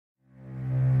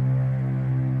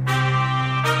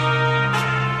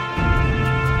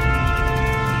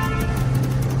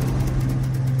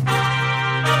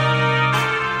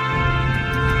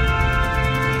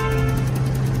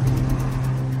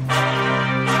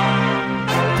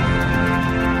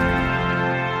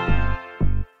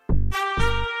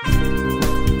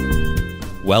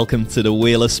Welcome to the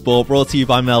Wheel of Sport, brought to you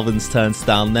by Melbourne's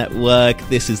Turnstile Network.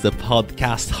 This is the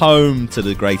podcast home to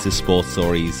the greatest sports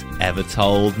stories ever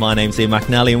told. My name's Ian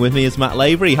McNally, and with me is Matt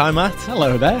Lavery. Hi, Matt.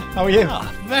 Hello there. How are you?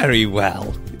 Very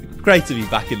well. Great to be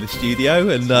back in the studio.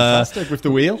 And fantastic with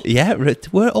the wheel. Yeah,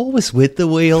 we're always with the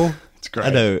wheel. It's great. I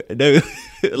know.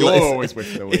 You're always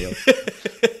with the wheel.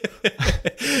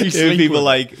 People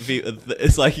like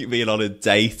it's like being on a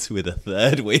date with a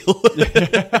third wheel.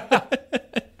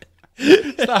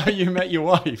 Is that how you met your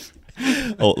wife?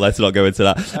 Oh, let's not go into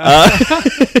that.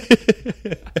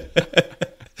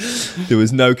 There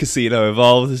was no casino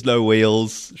involved. There's no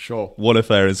wheels. Sure. One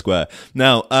fair and square.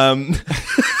 Now,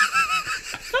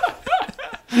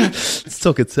 it's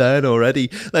took a turn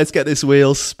already. Let's get this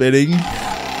wheel spinning.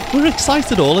 We're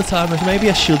excited all the time.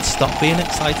 Maybe I should stop being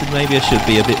excited. Maybe I should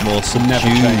be a bit more subdued.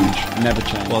 Never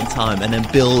change. One time and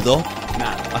then build up.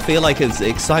 Nah. I feel like it's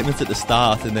excitement at the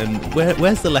start and then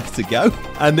where's the left to go?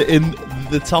 And in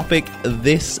the topic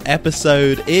this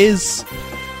episode is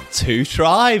two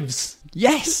tribes.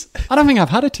 Yes. I don't think I've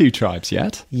had a two tribes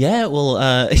yet. Yeah,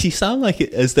 well, you sound like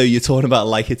it as though you're talking about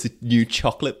like it's a new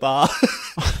chocolate bar.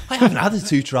 I haven't had the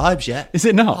two tribes yet. Is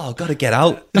it not? Oh, I've got to get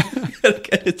out. Gotta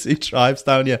get the two tribes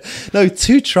down here. No,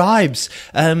 two tribes.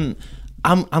 I'm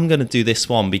going to do this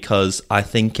one because I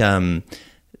think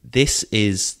this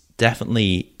is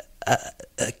definitely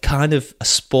a kind of a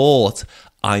sport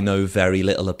I know very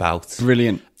little about.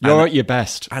 Brilliant. You're at your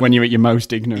best when you're at your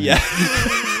most ignorant. Yeah.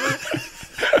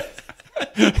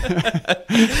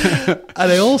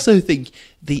 And I also think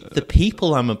the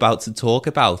people I'm about to talk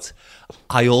about,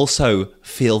 I also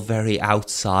feel very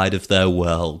outside of their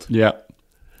world. Yeah.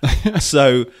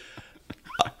 So,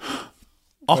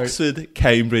 Oxford,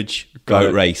 Cambridge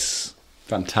boat race.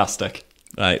 Fantastic.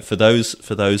 Right, for those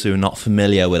who are not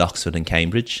familiar with Oxford and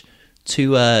Cambridge,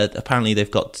 apparently they've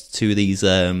got two of these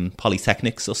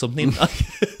polytechnics or something,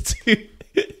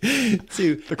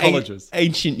 two the colleges,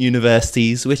 ancient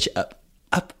universities, which are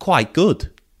quite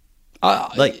good.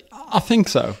 I think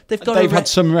so. They've had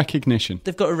some recognition.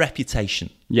 They've got a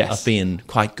reputation of being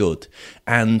quite good.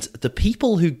 And the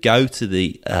people who go to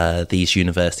these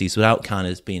universities, without kind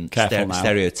of being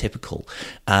stereotypical,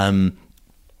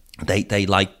 they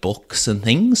like books and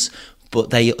things, but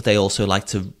they also like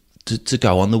to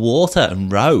go on the water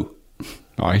and row.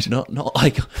 Right. Not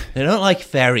like they don't like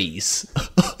ferries.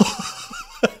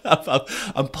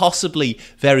 And possibly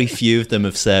very few of them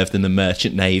have served in the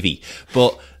Merchant Navy,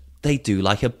 but they do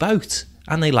like a boat,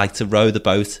 and they like to row the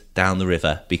boat down the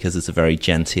river because it's a very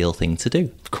genteel thing to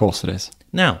do. Of course it is.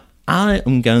 Now, I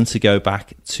am going to go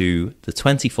back to the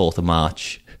 24th of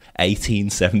March,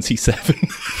 1877.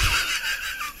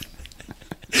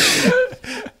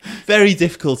 Very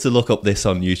difficult to look up this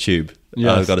on YouTube,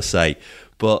 yes. I've got to say.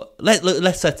 But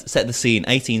let's set the scene.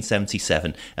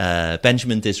 1877.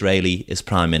 Benjamin Disraeli is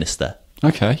Prime Minister.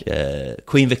 Okay.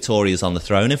 Queen Victoria is on the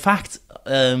throne. In fact,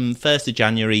 1st of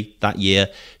January that year,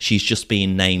 she's just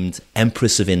been named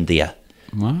Empress of India.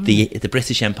 Wow. The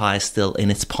British Empire is still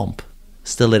in its pomp,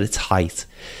 still at its height.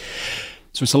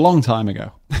 So it's a long time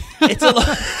ago. It's a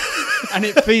long... And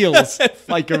it feels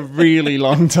like a really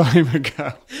long time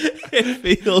ago.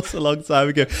 It feels a long time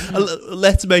ago.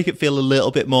 Let's make it feel a little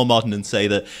bit more modern and say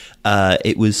that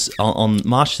it was on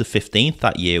March the 15th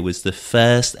that year was the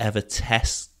first ever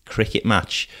test cricket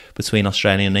match between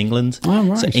Australia and England. Oh,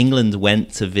 right. So England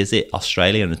went to visit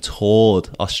Australia and toured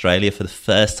Australia for the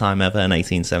first time ever in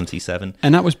 1877.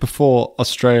 And that was before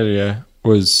Australia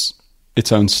was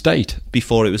its own state.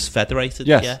 Before it was federated,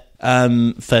 yes. Yeah.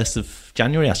 1st of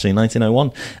January, actually,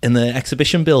 1901. In the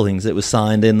exhibition buildings, it was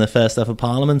signed in the first ever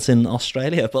parliament in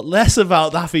Australia. But less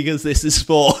about that because this is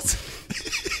sport.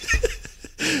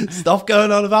 Stop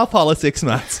going on about politics,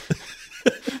 Matt.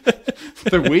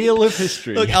 The wheel of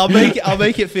history. Look, I'll make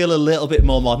it feel a little bit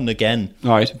more modern again.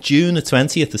 Right. June the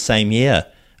 20th the same year,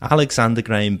 Alexander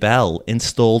Graham Bell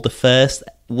installed the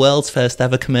world's first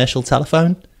ever commercial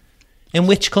telephone. In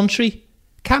which country?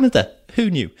 Canada. Who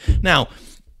knew? Now,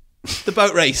 the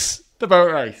boat race. The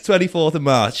boat race. 24th of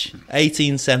March,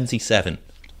 1877.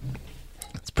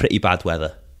 It's pretty bad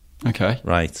weather. Okay.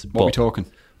 Right. What are we talking?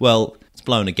 Well, it's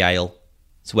blowing a gale.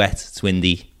 It's wet. It's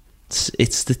windy.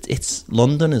 It's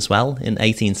London as well in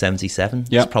 1877.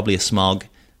 Yep. It's probably a smog.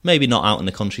 Maybe not out in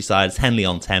the countryside. It's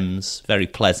Henley-on-Thames. Very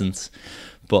pleasant.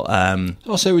 But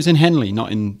so it was in Henley,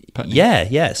 not in Putney.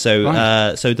 Yeah. So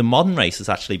right. So the modern race is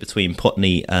actually between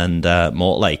Putney and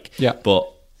Mortlake. Yeah. But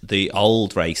the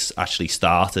old race actually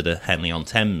started at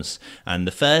Henley-on-Thames, and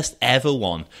the first ever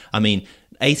one. I mean,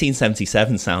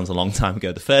 1877 sounds a long time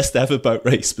ago. The first ever boat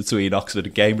race between Oxford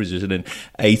and Cambridge was in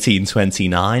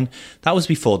 1829. That was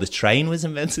before the train was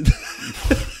invented.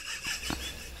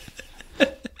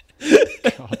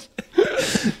 God.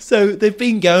 So they've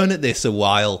been going at this a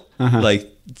while,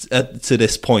 to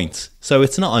this point. So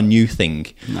it's not a new thing.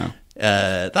 No.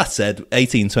 That said,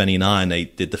 1829 they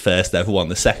did the first ever one.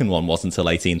 The second one wasn't until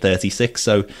 1836.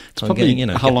 So it's probably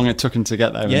how long it took them to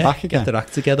get there and back again. Get their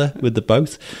act together with the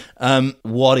boat.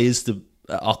 What is the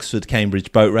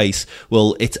Oxford-Cambridge boat race?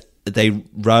 Well, they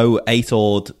row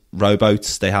 8-oared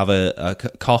rowboats. They have a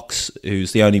cox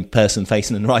who's the only person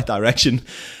facing in the right direction.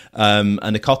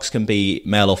 And the cox can be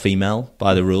male or female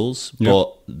by the rules,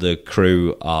 but the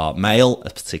crew are male,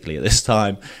 particularly at this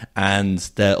time, and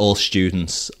they're all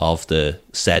students of the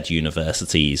said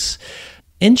universities.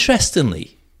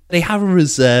 Interestingly, they have a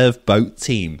reserve boat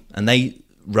team, and they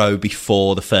row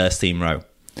before the first team row,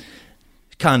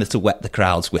 kind of to wet the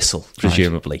crowd's whistle,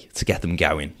 presumably, to get them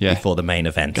going before the main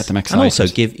event. Get them excited. And also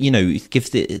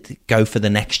go for the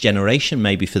next generation,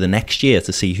 maybe for the next year,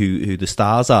 to see who the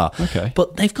stars are. Okay.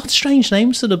 But they've got strange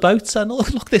names for the boats. And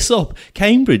look this up.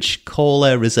 Cambridge call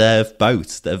their reserve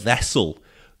boat, their vessel,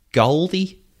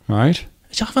 Goldie. Right.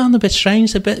 Which I found a bit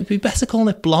strange. It'd be better calling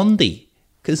it Blondie,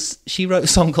 because she wrote a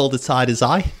song called The Tide Is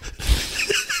I.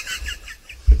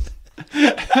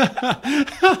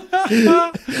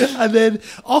 And then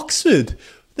Oxford,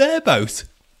 their boat,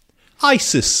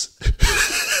 ISIS.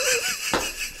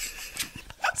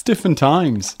 It's different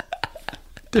times.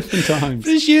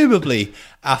 Presumably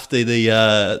after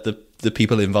the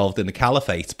people involved in the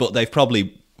caliphate, but they've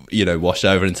probably washed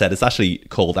over and said it's actually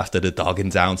called after the dog in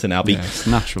Downton Abbey. Yes,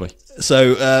 naturally.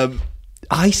 So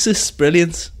ISIS,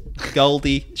 brilliant.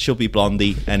 Goldie should be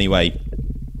Blondie anyway.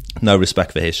 No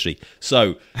respect for history.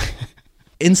 So.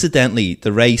 Incidentally,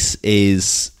 the race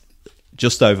is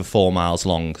just over 4 miles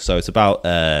long, so it's about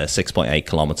 6.8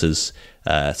 kilometres.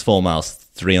 It's 4 miles,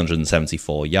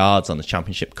 374 yards on the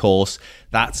championship course.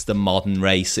 That's the modern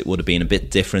race. It would have been a bit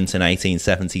different in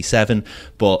 1877,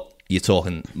 but you're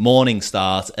talking morning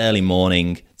start, early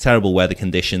morning, terrible weather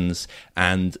conditions,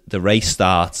 and the race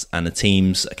starts and the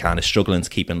teams are kind of struggling to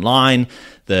keep in line.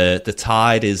 The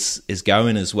tide is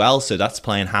going as well, so that's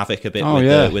playing havoc a bit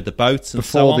with the boats and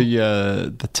before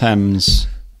the Thames.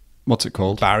 What's it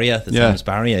called? Barrier, Thames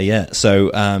Barrier, yeah. So,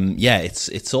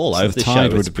 it's all over the show. The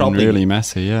tide would have been really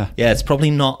messy, Yeah, it's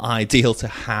probably not ideal to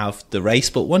have the race,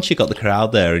 but once you've got the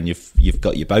crowd there and you've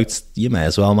got your boats, you may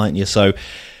as well, mightn't you? So,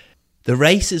 the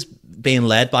race is being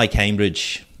led by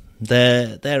Cambridge.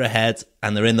 They're ahead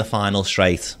and they're in the final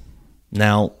straight.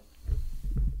 Now,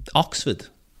 Oxford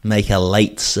make a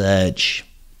late surge.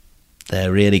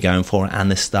 They're really going for it, and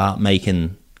they start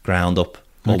making ground up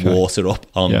or water up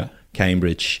on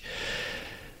Cambridge.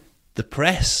 The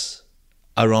press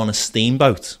are on a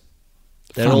steamboat.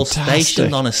 They're all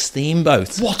stationed on a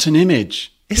steamboat. What an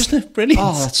image. Isn't it brilliant?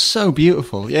 Oh, that's so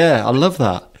beautiful. Yeah, I love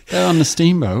that. They're on the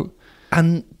steamboat.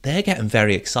 And they're getting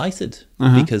very excited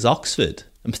because Oxford,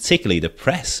 and particularly the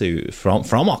press who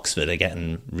from Oxford, are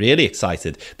getting really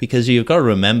excited, because you've got to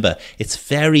remember it's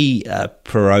very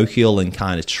parochial and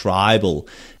kind of tribal,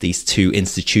 these two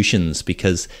institutions,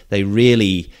 because they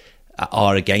really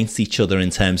are against each other in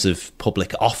terms of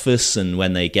public office, and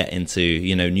when they get into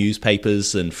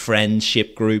newspapers and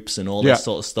friendship groups and all this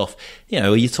sort of stuff,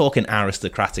 you're talking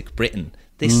aristocratic Britain.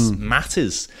 This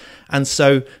matters. And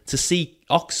so to see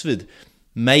Oxford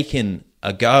making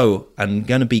a go and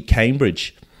going to beat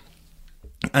Cambridge,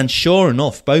 and sure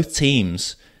enough, both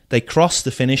teams, they cross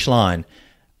the finish line,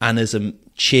 and there's a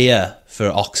cheer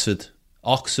for Oxford.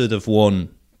 Oxford have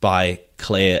won by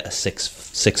clear 6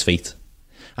 feet.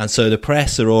 And so the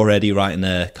press are already writing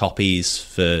their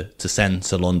copies to send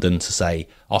to London to say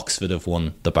Oxford have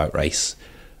won the boat race.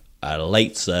 A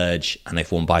late surge, and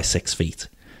they've won by 6 feet.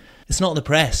 It's not the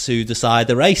press who decide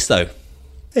the race, though.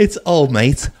 It's old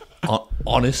mate,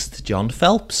 Honest John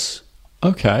Phelps.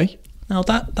 Okay. Now,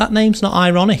 that name's not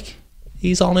ironic.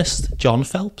 He's Honest John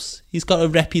Phelps. He's got a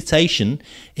reputation.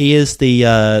 He is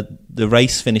the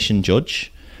race finishing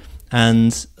judge.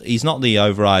 And he's not the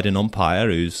overriding umpire,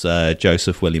 who's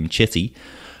Joseph William Chitty.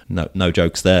 No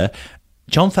jokes there.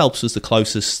 John Phelps was the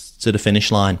closest to the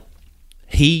finish line.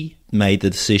 He made the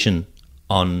decision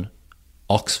on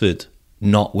Oxford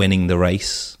not winning the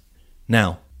race.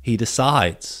 Now, he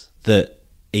decides that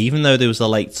even though there was a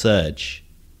late surge,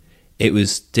 it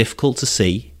was difficult to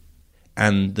see,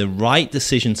 and the right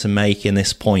decision to make in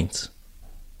this point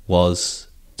was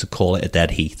to call it a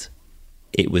dead heat.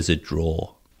 It was a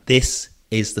draw. This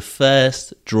is the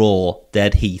first draw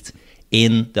dead heat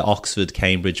in the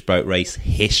Oxford-Cambridge boat race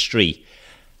history,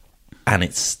 and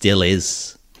it still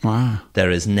is. Wow.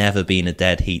 There has never been a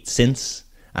dead heat since,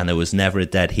 and there was never a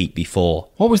dead heat before.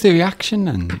 What was the reaction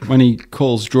then when he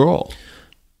calls draw?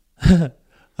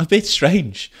 A bit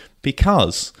strange,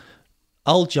 because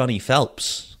old Johnny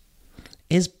Phelps,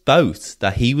 his boat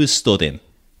that he was stood in...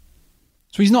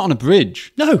 So he's not on a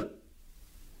bridge? No.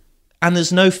 And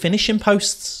there's no finishing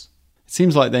posts. It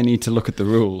seems like they need to look at the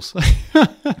rules.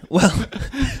 Well...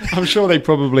 I'm sure they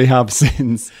probably have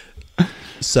since.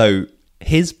 So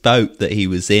his boat that he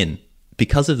was in,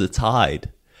 because of the tide,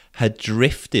 had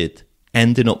drifted,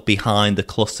 ending up behind a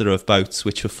cluster of boats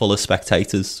which were full of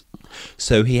spectators.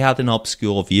 So he had an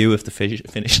obscure view of the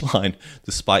finish line,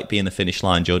 despite being a finish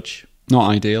line judge. Not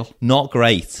ideal. Not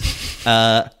great.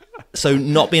 So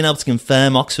not being able to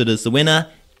confirm Oxford as the winner,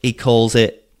 he calls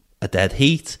it a dead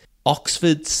heat.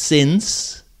 Oxford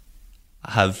since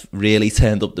have really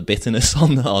turned up the bitterness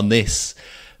on this,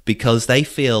 because they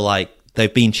feel like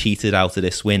they've been cheated out of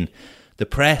this win. The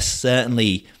press,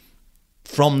 certainly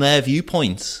from their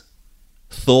viewpoint,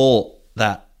 thought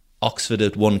that Oxford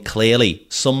had won clearly.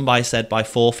 Some said by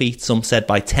 4 feet, some said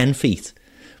by 10 feet,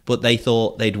 but they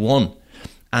thought they'd won.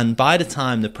 And by the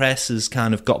time the press has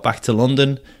kind of got back to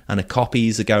London and the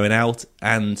copies are going out,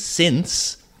 and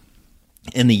since,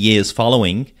 in the years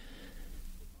following,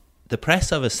 the press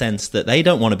have a sense that they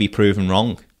don't want to be proven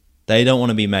wrong. They don't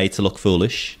want to be made to look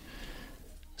foolish.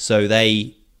 So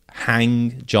they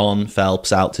hang John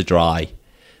Phelps out to dry.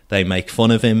 They make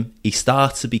fun of him. He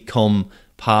starts to become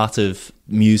part of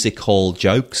music hall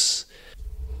jokes.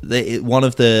 One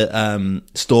of the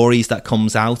stories that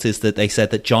comes out is that they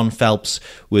said that John Phelps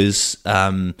was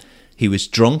he was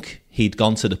drunk. He'd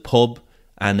gone to the pub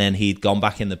and then he'd gone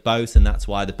back in the boat, and that's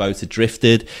why the boat had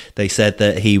drifted. They said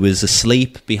that he was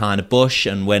asleep behind a bush,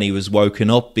 and when he was woken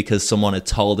up because someone had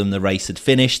told him the race had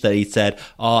finished, that he said,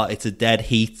 it's a dead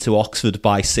heat to Oxford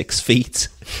by 6 feet.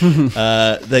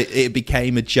 It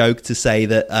became a joke to say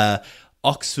that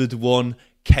Oxford won,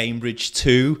 Cambridge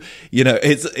 2. You know,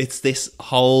 it's this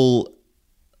whole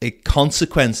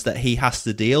consequence that he has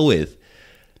to deal with.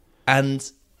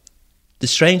 And the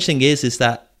strange thing is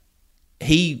that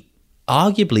he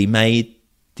arguably made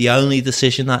the only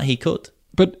decision that he could.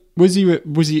 But is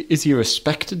he a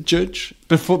respected judge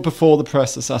before the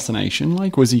press assassination?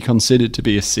 Like, was he considered to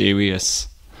be a serious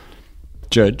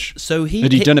judge? So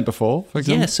had he done it before, for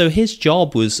example? Yeah, so his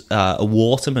job was a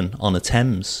waterman on the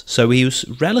Thames. So he was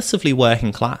relatively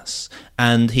working class,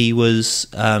 and he was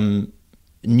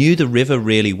knew the river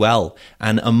really well.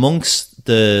 And amongst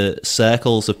the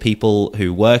circles of people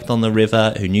who worked on the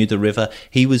river, who knew the river,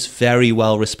 he was very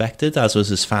well respected, as was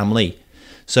his family.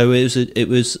 So it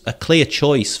was a clear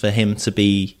choice for him to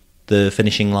be the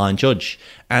finishing line judge.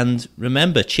 And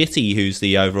remember, Chitty, who's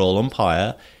the overall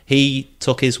umpire, he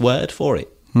took his word for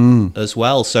it as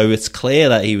well. So it's clear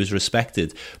that he was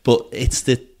respected. But it's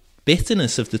the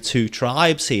bitterness of the two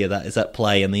tribes here that is at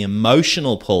play, and the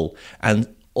emotional pull, and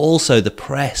also the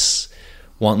press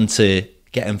wanting to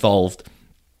get involved.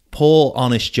 Poor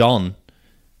honest John,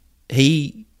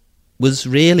 he was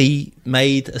really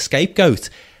made a scapegoat.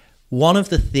 One of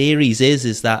the theories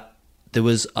is that there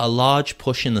was a large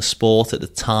push in the sport at the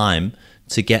time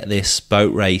to get this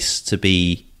boat race to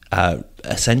be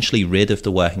essentially rid of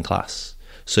the working class.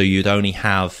 So you'd only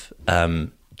have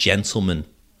gentlemen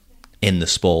in the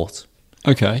sport.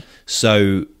 Okay.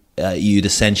 So you'd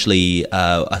essentially,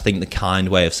 I think the kind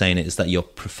way of saying it is that you're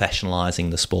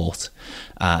professionalising the sport,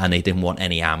 and they didn't want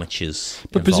any amateurs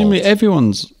But involved. presumably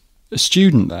everyone's a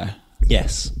student there.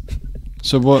 Yes.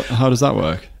 So how does that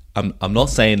work? I'm not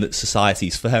saying that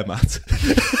society's fair, Matt.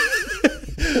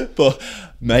 But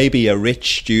maybe a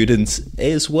rich student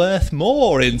is worth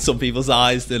more in some people's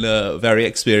eyes than a very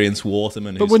experienced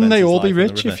waterman. But wouldn't they all be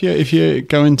rich if you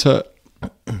go into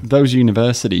those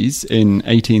universities in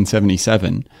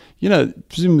 1877? You know,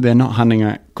 presumably they're not handing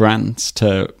out grants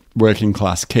to working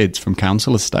class kids from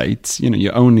council estates. You know,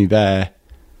 you're only there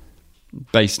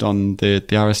based on the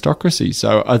aristocracy.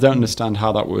 So I don't understand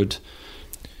how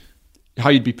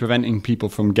you'd be preventing people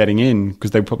from getting in, because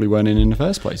they probably weren't in the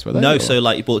first place, were they? No,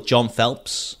 but John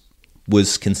Phelps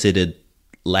was considered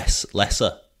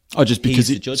lesser. Oh, just because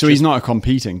he's not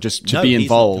competing, just to be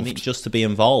involved. Just to be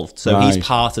involved. So right. He's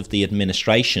part of the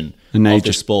administration of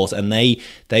the sport, and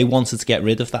they wanted to get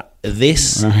rid of that.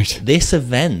 This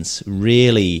event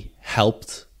really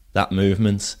helped that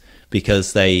movement,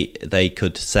 because they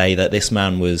could say that this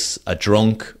man was a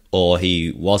drunk, or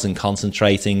he wasn't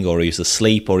concentrating, or he was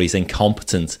asleep, or he's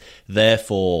incompetent.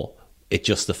 Therefore, it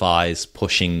justifies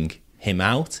pushing him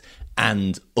out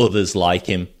and others like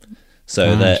him,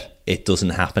 so that it doesn't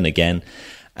happen again.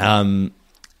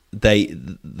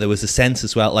 there was a sense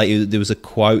as well, like there was a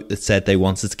quote that said they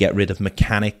wanted to get rid of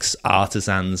mechanics,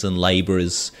 artisans and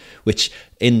labourers, which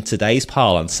in today's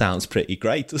parlance sounds pretty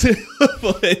great,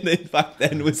 but in fact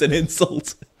then was an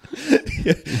insult.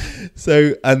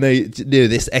 So, and they,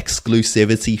 this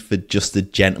exclusivity for just the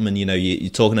gentleman, you're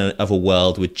talking of a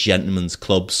world with gentlemen's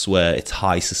clubs where it's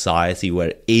high society, where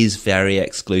it is very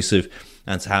exclusive,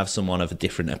 and to have someone of a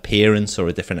different appearance or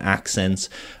a different accent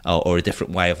or a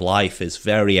different way of life is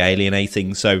very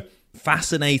alienating. So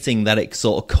fascinating that it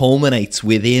sort of culminates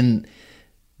within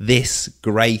this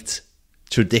great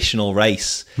traditional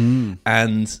race.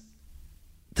 And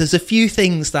there's a few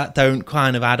things that don't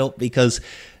kind of add up, because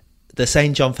they're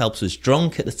saying John Phelps was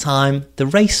drunk at the time. The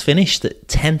race finished at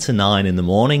 10 to 9 in the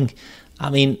morning. I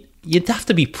mean, you'd have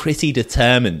to be pretty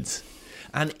determined.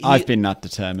 And I've been that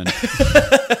determined.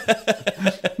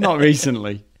 Not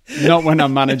recently. Not when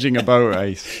I'm managing a boat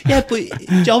race. Yeah, but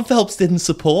John Phelps didn't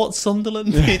support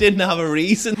Sunderland. He didn't have a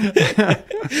reason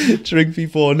to drink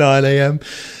before 9 a.m.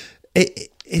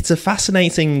 It's a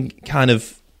fascinating kind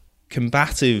of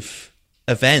combative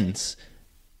event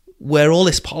where all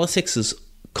this politics has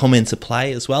come into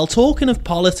play as well. Talking of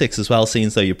politics as well, seeing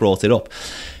as though you brought it up,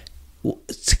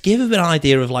 to give an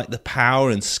idea of like the power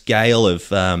and scale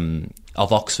of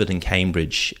Oxford and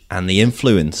Cambridge and the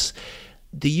influence,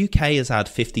 the UK has had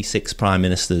 56 prime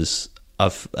ministers,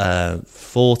 of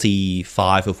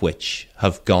 45 of which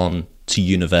have gone to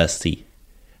university.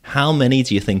 How many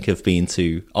do you think have been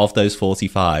to, of those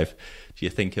 45, do you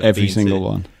think have every been single to,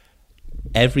 one?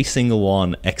 Every single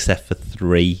one except for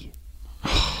 3.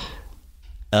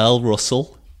 Earl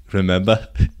Russell, remember,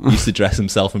 used to dress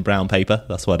himself in brown paper.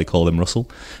 That's why they call him Russell.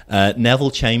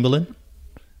 Neville Chamberlain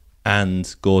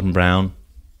and Gordon Brown,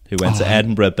 who went to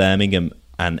Edinburgh, Birmingham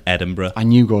and Edinburgh. I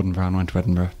knew Gordon Brown went to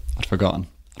Edinburgh. I'd forgotten.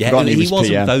 He wasn't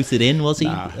PM. Voted in, was he?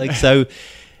 Nah. Like, so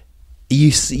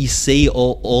you see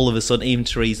all of a sudden, even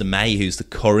Theresa May, who's the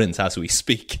current, as we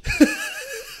speak,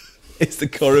 is the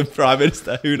current Prime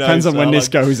Minister. Who knows? Depends on when this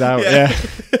goes out, yeah.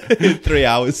 In 3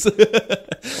 hours.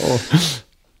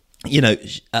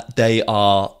 They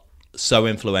are so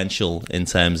influential in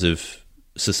terms of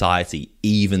society,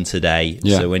 even today.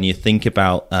 Yeah. So when you think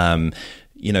about,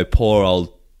 poor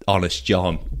old honest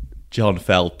John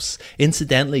Phelps.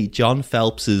 Incidentally, John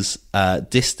Phelps's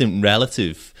distant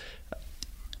relative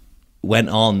went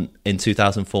on in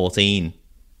 2014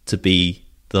 to be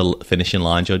the finishing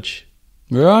line judge.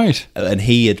 Right. And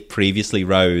he had previously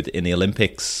rowed in the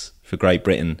Olympics for Great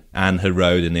Britain and had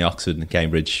rowed in the Oxford and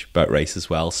Cambridge boat race as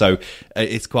well. So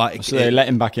it's quite... So they let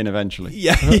him back in eventually.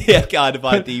 Yeah, kind of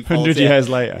by default. 100 years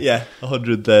later. Yeah,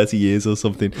 130 years or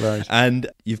something. Right. And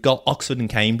you've got Oxford and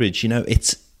Cambridge.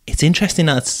 It's interesting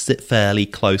that it's fairly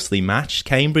closely matched.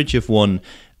 Cambridge have won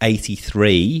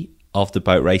 83 of the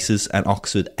boat races and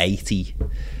Oxford 80.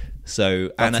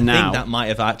 So, and I think that might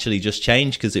have actually just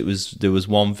changed because there was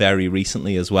one very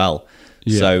recently as well.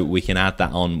 Yeah. So we can add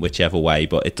that on whichever way,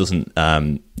 but it doesn't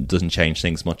change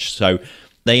things much. So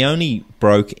they only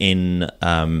broke in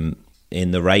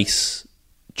the race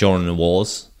during the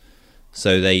wars.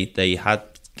 So they had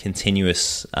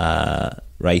continuous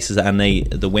races, and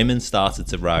the women started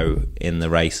to row in the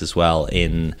race as well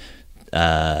in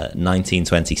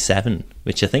 1927,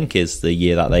 which I think is the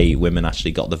year that women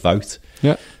actually got the vote.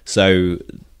 Yeah. So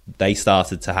they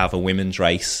started to have a women's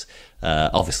race,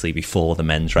 obviously before the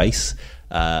men's race,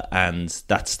 and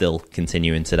that's still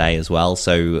continuing today as well.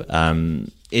 So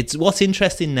it's what's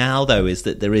interesting now, though, is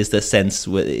that there is the sense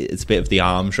it's a bit of the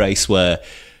arms race where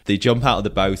they jump out of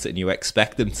the boat and you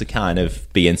expect them to kind of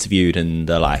be interviewed and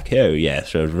they're like, oh yeah,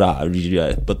 sure,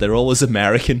 but they're always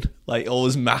American, like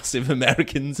always massive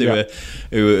Americans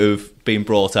who've been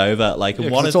brought over. Like, and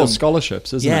one of them, all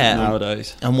scholarships, isn't it,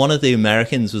 nowadays? And one of the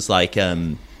Americans was like,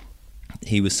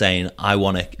 he was saying, I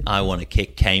want to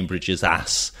kick Cambridge's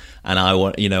ass, and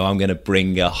I'm going to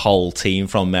bring a whole team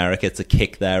from America to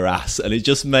kick their ass. And it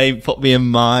just put me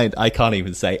in mind, I can't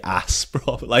even say ass,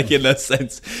 bro, like in that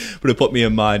sense, but it put me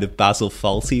in mind of Basil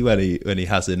Fawlty when he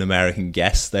has an American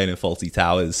guest staying in Fawlty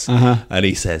Towers, and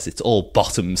he says, it's all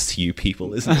bottoms to you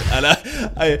people, isn't it? And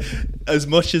I, as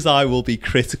much as I will be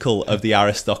critical of the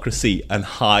aristocracy and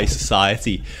high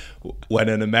society, when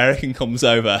an American comes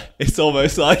over, it's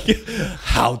almost like,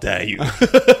 how dare you?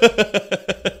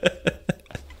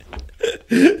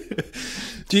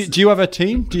 Do you have a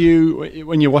team? Do you,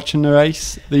 when you're watching the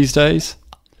race these days?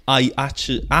 I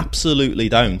actually absolutely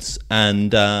don't.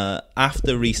 And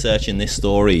after researching this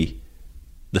story,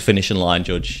 the finishing line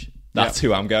judge, that's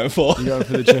who I'm going for. You're going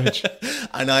for the judge.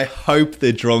 And I hope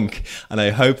they're drunk, and I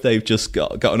hope they've just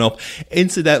gotten up.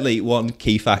 Incidentally, one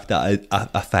key fact that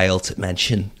I failed to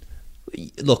mention,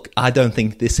 look, I don't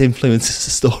think this influences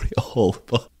the story at all,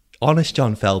 but Honest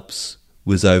John Phelps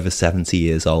was over 70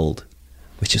 years old,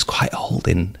 which is quite old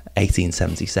in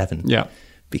 1877. Yeah.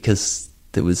 Because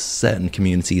there was certain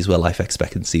communities where life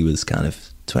expectancy was kind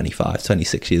of 25,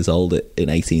 26 years old in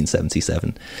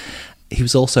 1877. He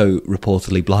was also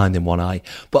reportedly blind in one eye.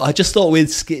 But I just thought we'd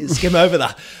skim over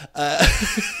that.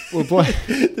 Well, boy.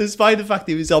 Despite the fact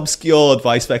he was obscured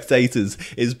by spectators,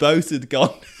 his boat had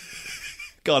gone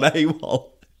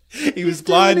AWOL. He was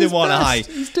blind in one eye.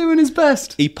 He's doing his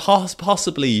best. He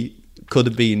possibly could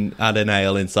have had a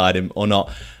nail inside him or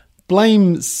not.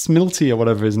 Blame Smilty or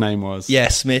whatever his name was. Yeah,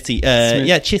 Smitty.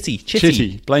 Yeah,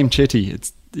 Chitty. Blame Chitty.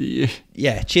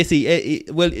 Yeah, Chitty.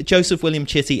 Joseph William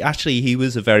Chitty. Actually, he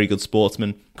was a very good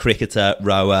sportsman, cricketer,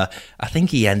 rower. I think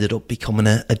he ended up becoming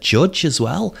a judge as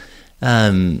well.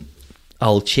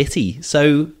 Old Chitty.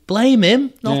 So blame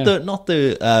him, not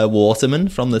the waterman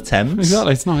from the Thames.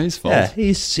 Exactly, it's not his fault. Yeah,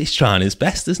 he's trying his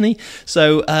best, isn't he?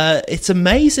 So it's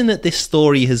amazing that this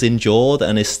story has endured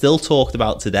and is still talked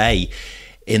about today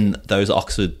in those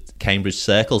Oxford, Cambridge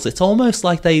circles. It's almost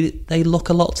like they look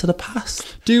a lot to the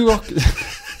past. Do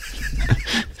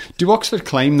Oxford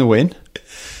claim the win?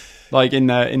 Like in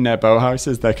their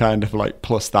boathouses, they're kind of like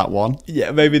plus that one. Yeah,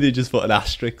 maybe they just put an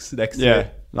asterisk next to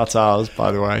it. That's ours,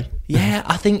 by the way. Yeah,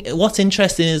 I think what's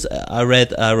interesting is I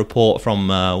read a report from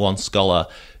one scholar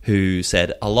who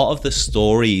said a lot of the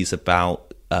stories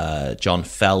about John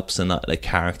Phelps and the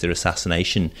character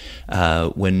assassination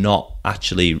were not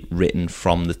actually written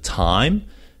from the time.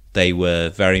 They were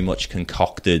very much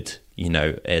concocted,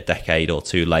 a decade or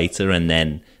two later, and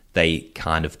then they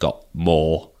kind of got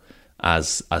more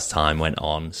as time went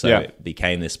on. So it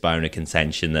became this bone of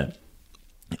contention that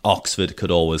Oxford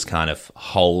could always kind of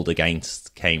hold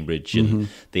against Cambridge, and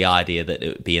the idea that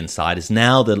it would be insiders.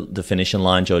 Now the finishing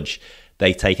line judge,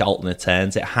 they take alternate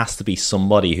turns. It has to be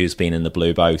somebody who's been in the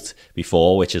blue boat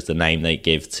before, which is the name they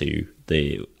give to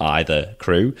either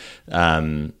crew.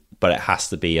 But it has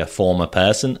to be a former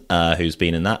person who's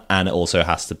been in that, and it also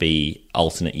has to be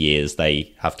alternate years.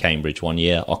 They have Cambridge one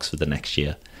year, Oxford the next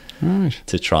year, right,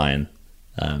 to try and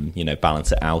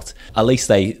balance it out. At least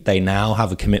they now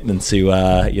have a commitment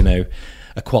to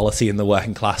equality in the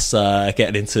working class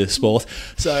getting into sport.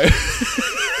 So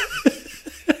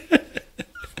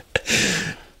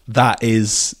that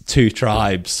is Two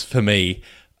Tribes for me.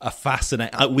 A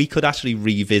fascinating. We could actually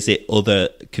revisit other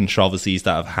controversies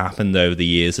that have happened over the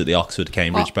years at the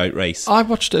Oxford-Cambridge boat race. I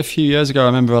watched it a few years ago. I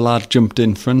remember a lad jumped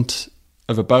in front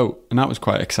of a boat, and that was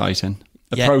quite exciting.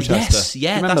 A protester.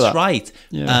 Yes, that's right.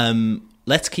 Yeah.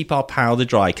 Let's keep our powder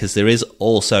dry, because there was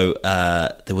also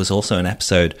an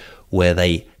episode where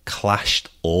they clashed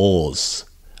oars.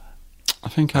 I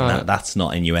think that's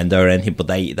not innuendo or anything, but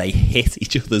they hit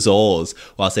each other's oars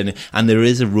whilst in, and there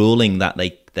is a ruling that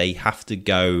they have to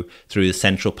go through the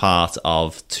central part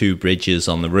of two bridges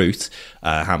on the route,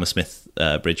 Hammersmith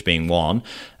Bridge being one,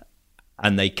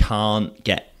 and they can't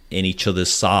get in each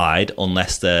other's side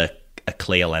unless they're a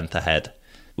clear length ahead.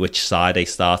 Which side they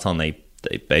start on, they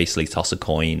basically toss a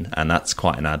coin, and that's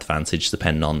quite an advantage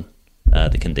depending on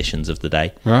the conditions of the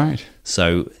day. Right.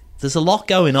 So there's a lot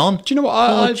going on. Do you know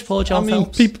what? Poor John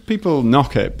Phelps. People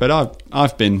knock it, but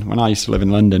I've been, when I used to live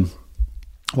in London,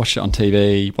 watched it on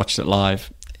TV, watched it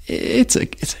live. It's a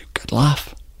good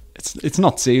laugh. It's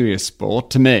not serious sport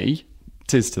to me.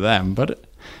 It is to them, but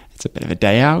it's a bit of a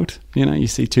day out. You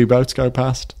see two boats go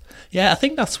past. Yeah, I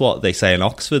think that's what they say in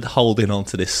Oxford, holding on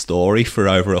to this story for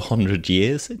over 100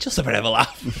 years. It's just a bit of a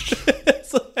laugh.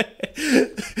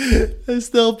 They're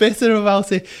still bitter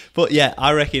about it. But yeah,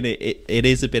 I reckon it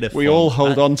is a bit of fun. We all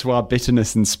hold on to our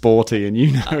bitterness in sporty, and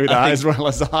you know that as well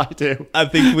as I do. I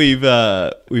think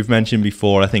we've mentioned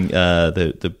before, I think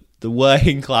the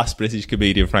working class British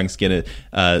comedian Frank Skinner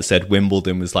said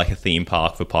Wimbledon was like a theme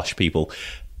park for posh people.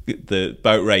 The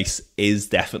boat race is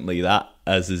definitely that,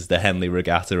 as is the Henley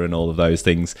Regatta and all of those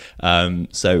things.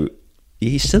 So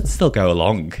you should still go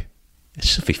along. It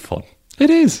should be fun. It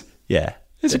is. Yeah.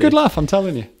 It's a good laugh, I'm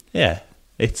telling you. Yeah.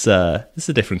 It's a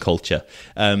different culture.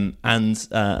 Apologies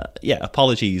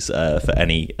for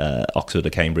any Oxford or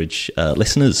Cambridge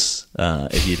listeners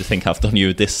if you think I've done you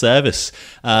a disservice.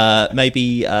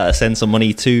 Maybe send some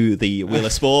money to the Wheel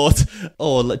of Sport,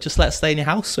 or just let us stay in your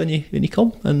house when you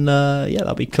come, and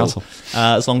that'll be cool.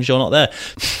 As long as you're not there.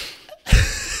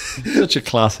 Such a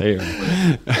class hero.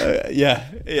 Yeah.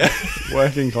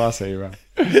 Working class hero.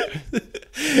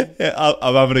 Yeah,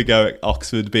 I'm having a go at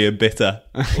Oxford being bitter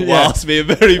whilst being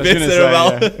very bitter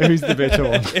about who's the bitter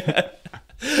one.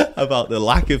 About the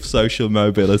lack of social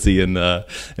mobility in the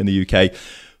UK.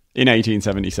 In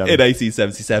 1877. In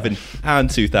 1877 and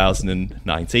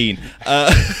 2019.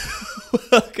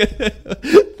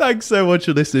 Thanks so much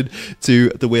for listening to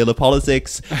The Wheel of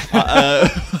Politics.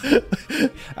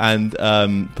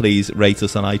 And please rate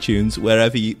us on iTunes,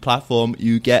 wherever platform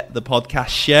you get the podcast.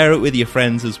 Share it with your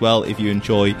friends as well if you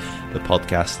enjoy the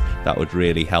podcast. That would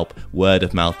really help. Word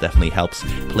of mouth definitely helps.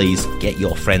 Please get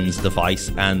your friend's device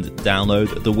and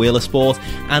download The Wheel of Sport.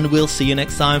 And we'll see you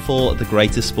next time for the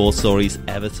greatest sports stories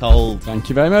ever told. Thank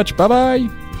you very much. Bye-bye.